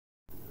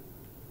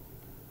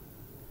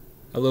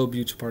Hello,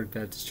 Buechel Park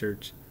Baptist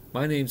Church.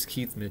 My name's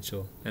Keith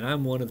Mitchell, and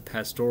I'm one of the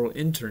pastoral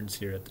interns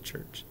here at the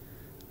church.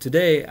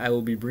 Today, I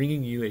will be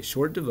bringing you a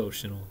short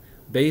devotional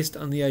based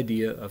on the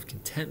idea of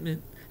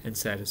contentment and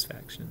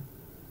satisfaction.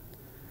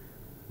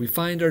 We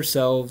find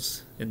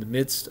ourselves in the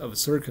midst of a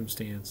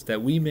circumstance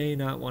that we may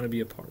not want to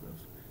be a part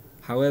of.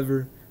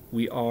 However,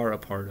 we are a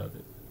part of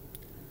it.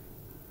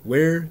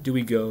 Where do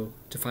we go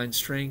to find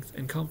strength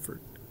and comfort?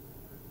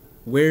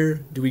 Where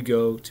do we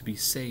go to be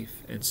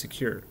safe and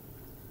secure?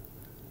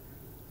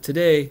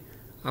 Today,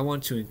 I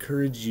want to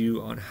encourage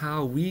you on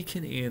how we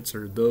can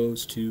answer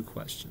those two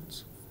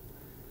questions.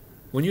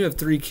 When you have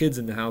 3 kids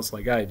in the house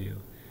like I do,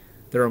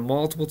 there are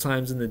multiple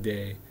times in the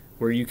day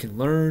where you can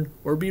learn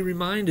or be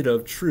reminded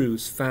of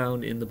truths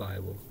found in the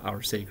Bible,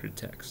 our sacred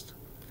text.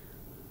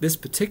 This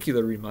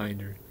particular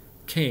reminder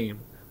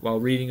came while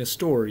reading a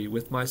story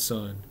with my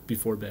son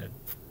before bed.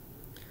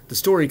 The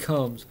story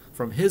comes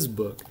from his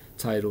book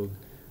titled,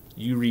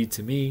 "You Read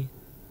to Me,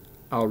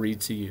 I'll Read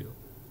to You."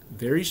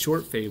 Very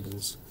short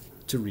fables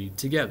to read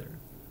together.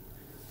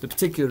 The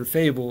particular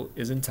fable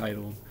is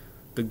entitled,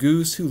 "The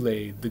Goose Who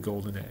Laid the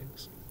Golden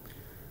Eggs."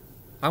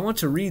 I want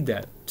to read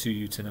that to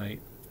you tonight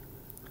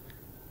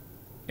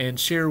and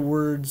share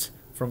words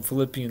from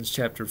Philippians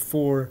chapter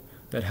 4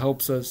 that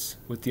helps us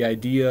with the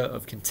idea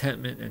of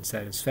contentment and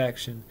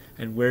satisfaction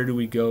and where do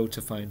we go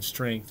to find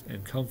strength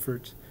and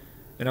comfort.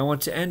 And I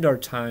want to end our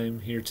time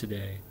here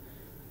today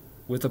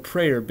with a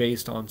prayer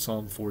based on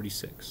Psalm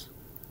 46,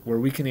 where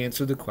we can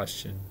answer the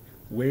question,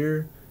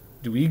 where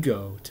do we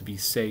go to be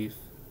safe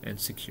and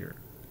secure?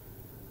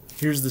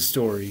 Here's the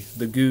story,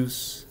 The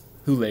Goose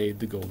Who Laid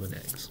the Golden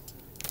Eggs.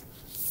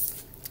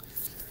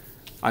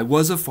 I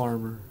was a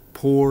farmer,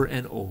 poor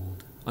and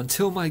old,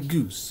 until my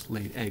goose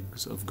laid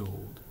eggs of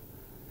gold.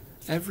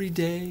 Every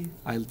day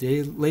I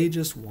lay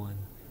just one,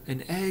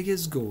 an egg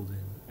as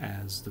golden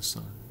as the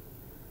sun.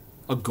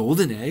 A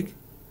golden egg?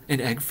 An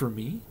egg for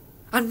me?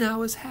 I'm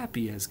now as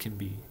happy as can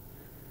be.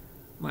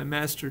 My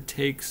master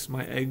takes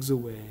my eggs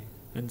away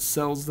and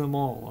sells them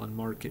all on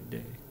market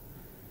day.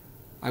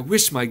 I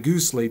wish my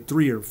goose laid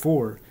 3 or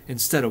 4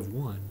 instead of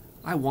 1.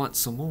 I want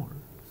some more.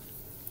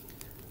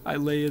 I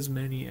lay as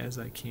many as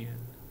I can.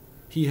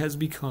 He has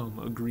become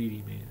a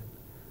greedy man.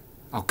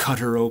 I'll cut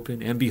her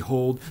open and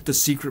behold the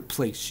secret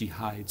place she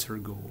hides her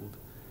gold.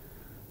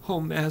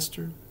 Oh,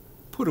 master,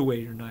 put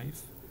away your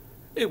knife.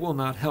 It will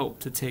not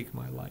help to take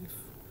my life.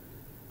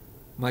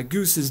 My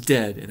goose is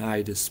dead and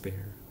I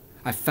despair.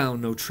 I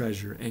found no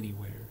treasure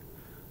anywhere.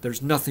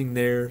 There's nothing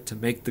there to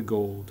make the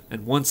gold,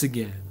 and once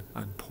again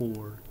I'm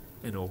poor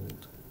and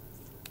old.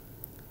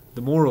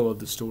 The moral of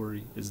the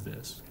story is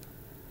this: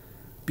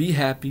 be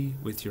happy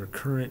with your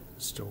current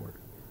store,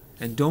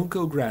 and don't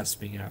go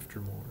grasping after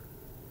more.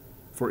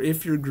 For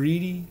if you're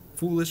greedy,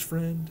 foolish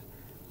friend,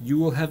 you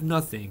will have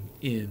nothing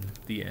in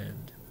the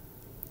end.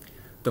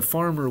 The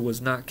farmer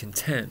was not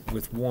content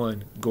with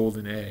 1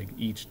 golden egg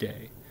each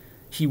day.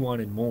 He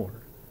wanted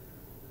more.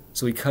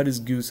 So he cut his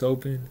goose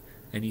open,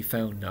 and he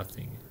found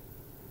nothing.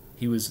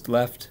 He was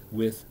left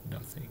with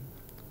nothing.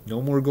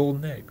 No more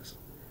golden eggs.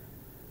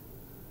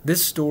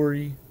 This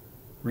story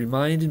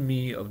reminded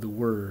me of the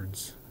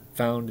words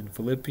found in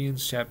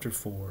Philippians chapter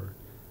 4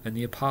 and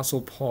the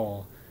Apostle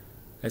Paul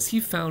as he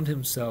found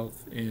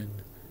himself in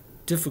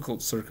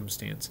difficult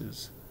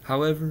circumstances.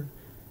 However,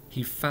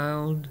 he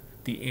found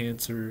the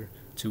answer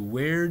to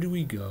where do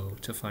we go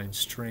to find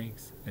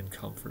strength and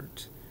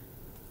comfort.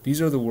 These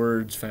are the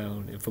words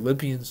found in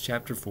Philippians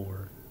chapter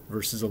 4,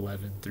 verses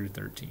 11 through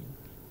 13.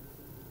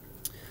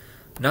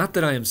 Not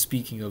that I am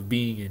speaking of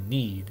being in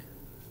need,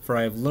 for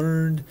I have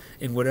learned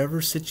in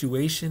whatever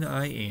situation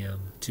I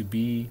am to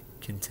be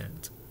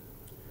content.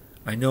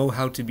 I know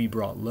how to be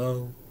brought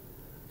low,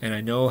 and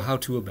I know how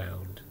to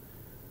abound.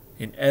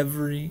 In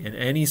every and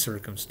any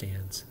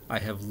circumstance, I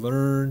have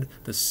learned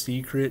the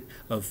secret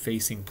of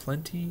facing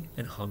plenty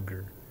and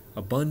hunger,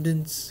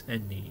 abundance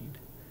and need.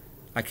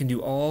 I can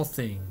do all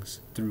things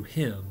through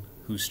Him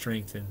who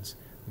strengthens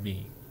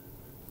me.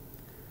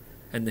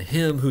 And the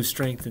Him who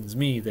strengthens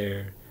me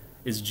there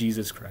is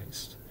Jesus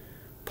Christ.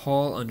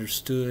 Paul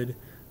understood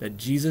that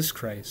Jesus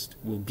Christ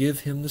will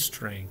give him the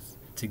strength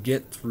to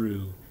get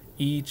through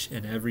each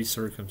and every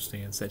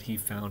circumstance that he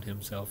found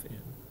himself in.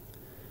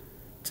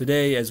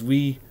 Today, as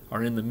we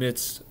are in the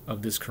midst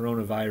of this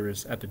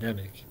coronavirus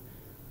epidemic,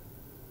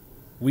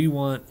 we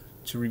want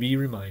to be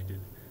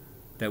reminded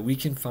that we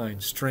can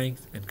find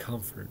strength and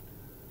comfort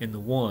in the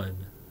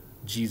one,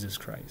 Jesus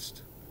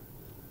Christ.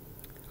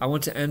 I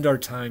want to end our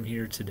time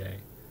here today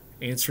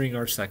answering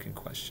our second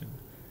question.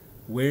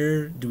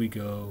 Where do we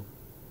go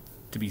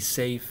to be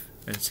safe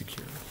and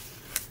secure?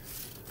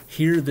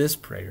 Hear this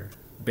prayer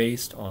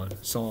based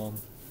on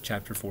Psalm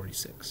chapter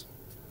 46.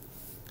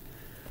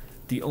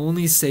 The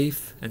only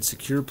safe and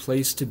secure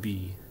place to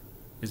be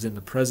is in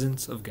the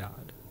presence of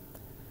God.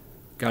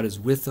 God is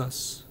with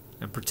us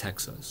and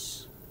protects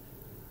us.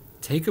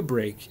 Take a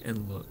break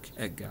and look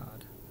at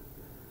God.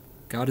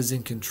 God is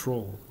in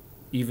control,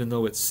 even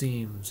though it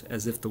seems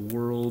as if the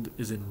world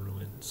is in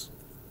ruins.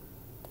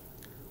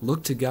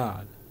 Look to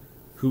God,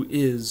 who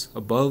is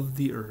above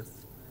the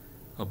earth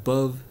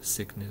above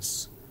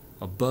sickness,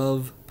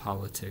 above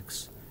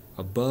politics,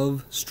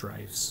 above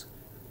strifes,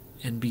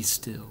 and be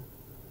still,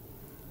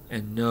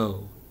 and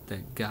know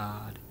that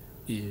God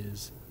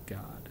is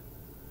God.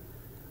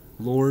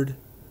 Lord,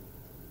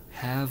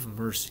 have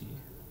mercy,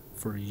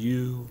 for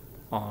you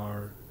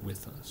are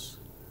with us.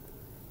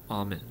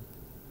 Amen.